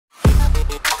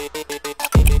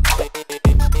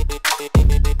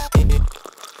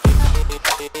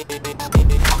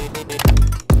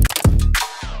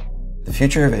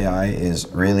future of AI is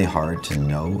really hard to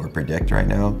know or predict right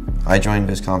now. I joined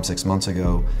Vizcom 6 months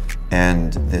ago,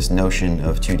 and this notion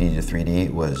of 2D to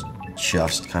 3D was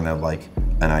just kind of like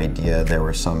an idea. There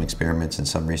were some experiments and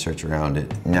some research around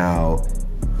it. Now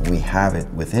we have it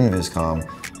within Vizcom,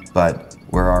 but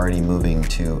we're already moving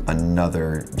to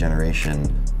another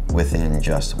generation within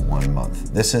just 1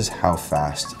 month. This is how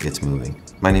fast it's moving.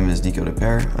 My name is Nico De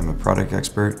Per. I'm a product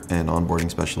expert and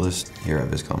onboarding specialist here at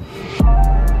Vizcom.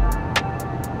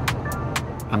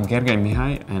 I'm Gergely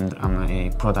Mihai, and I'm a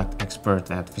product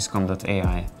expert at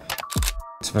Vizcom.ai.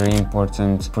 It's very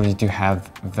important for you to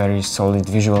have very solid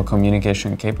visual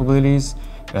communication capabilities,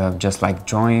 just like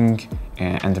drawing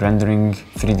and rendering,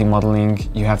 3D modeling.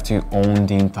 You have to own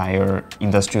the entire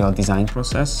industrial design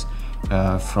process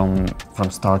from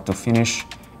start to finish.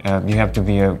 You have to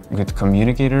be a good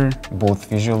communicator, both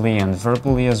visually and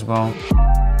verbally as well.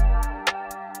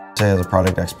 As a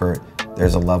product expert,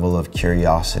 there's a level of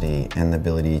curiosity and the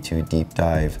ability to deep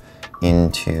dive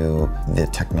into the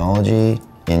technology,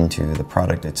 into the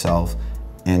product itself,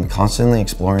 and constantly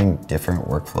exploring different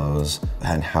workflows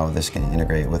and how this can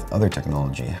integrate with other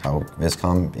technology, how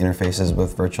Vizcom interfaces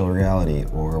with virtual reality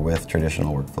or with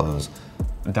traditional workflows.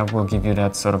 That will give you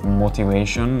that sort of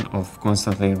motivation of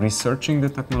constantly researching the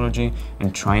technology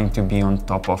and trying to be on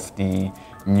top of the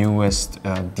newest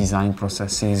design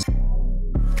processes.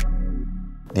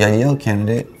 The ideal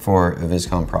candidate for a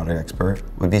Vizcom product expert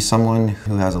would be someone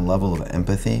who has a level of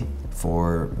empathy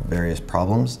for various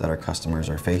problems that our customers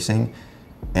are facing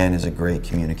and is a great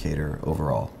communicator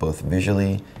overall, both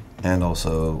visually and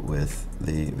also with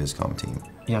the Vizcom team.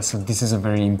 Yeah, so this is a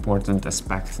very important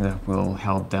aspect that will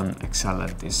help them excel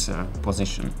at this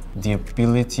position. The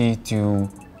ability to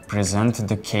present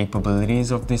the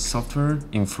capabilities of this software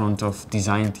in front of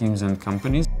design teams and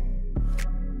companies.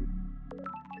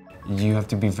 You have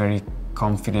to be very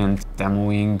confident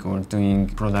demoing or doing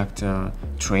product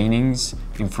trainings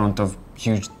in front of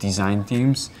huge design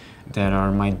teams that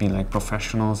might be like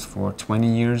professionals for 20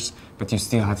 years, but you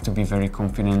still have to be very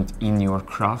confident in your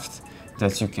craft,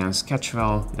 that you can sketch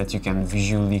well, that you can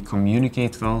visually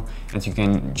communicate well, that you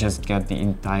can just get the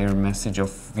entire message of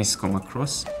Vizcom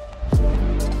across.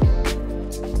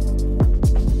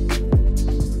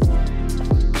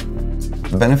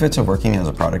 The benefits of working as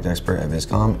a product expert at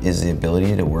Vizcom is the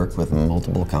ability to work with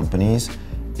multiple companies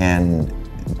and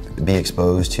be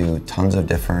exposed to tons of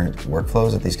different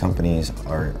workflows that these companies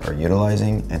are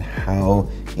utilizing and how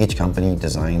each company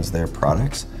designs their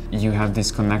products. You have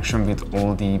this connection with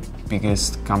all the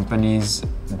biggest companies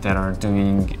that are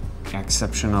doing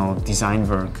exceptional design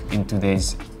work in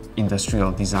today's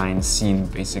industrial design scene,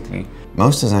 basically.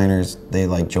 Most designers, they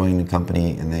join a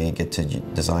company and they get to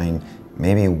design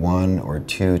maybe 1 or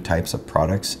 2 types of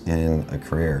products in a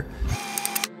career.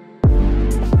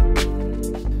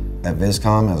 At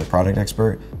Vizcom, as a product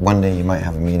expert, one day you might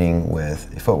have a meeting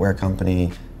with a footwear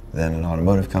company, then an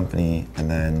automotive company,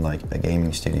 and then a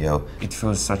gaming studio. It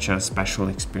feels such a special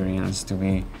experience to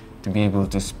be able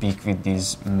to speak with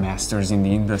these masters in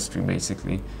the industry,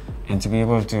 basically, and to be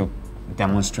able to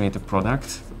demonstrate a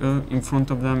product in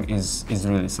front of them is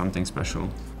really something special.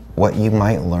 What you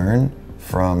might learn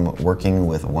from working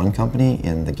with one company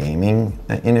in the gaming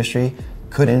industry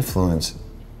could influence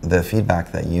the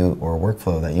feedback that or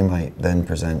workflow that you might then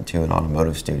present to an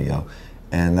automotive studio.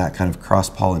 And that kind of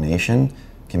cross-pollination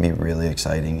can be really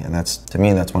exciting. And to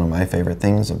me, that's one of my favorite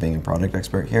things of being a product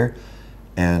expert here,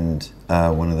 and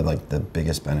one of the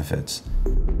biggest benefits.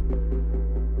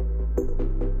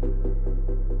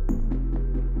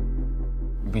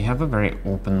 We have a very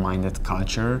open-minded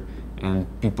culture, and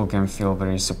people can feel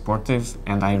very supportive,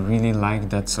 and I really like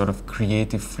that sort of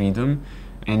creative freedom,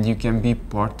 and you can be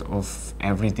part of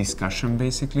every discussion,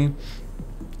 basically,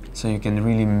 so you can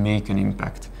really make an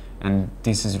impact. And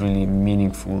this is really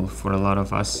meaningful for a lot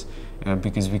of us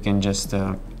because we can just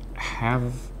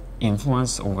have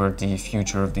influence over the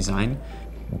future of design.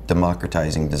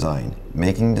 Democratizing design,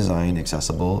 making design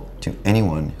accessible to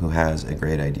anyone who has a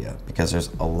great idea, because there's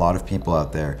a lot of people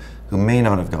out there who may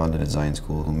not have gone to design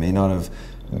school, who may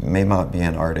not be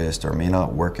an artist or may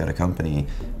not work at a company,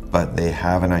 but they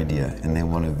have an idea and they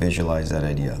want to visualize that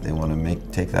idea. They want to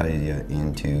take that idea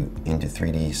into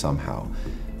 3D somehow.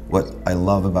 What I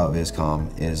love about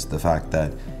Vizcom is the fact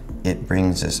that it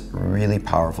brings this really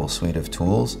powerful suite of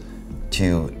tools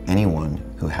to anyone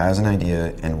who has an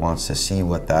idea and wants to see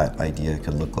what that idea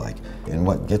could look like. And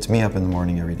what gets me up in the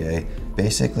morning every day,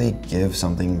 basically give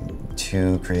something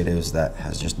to creatives that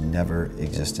has just never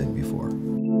existed before.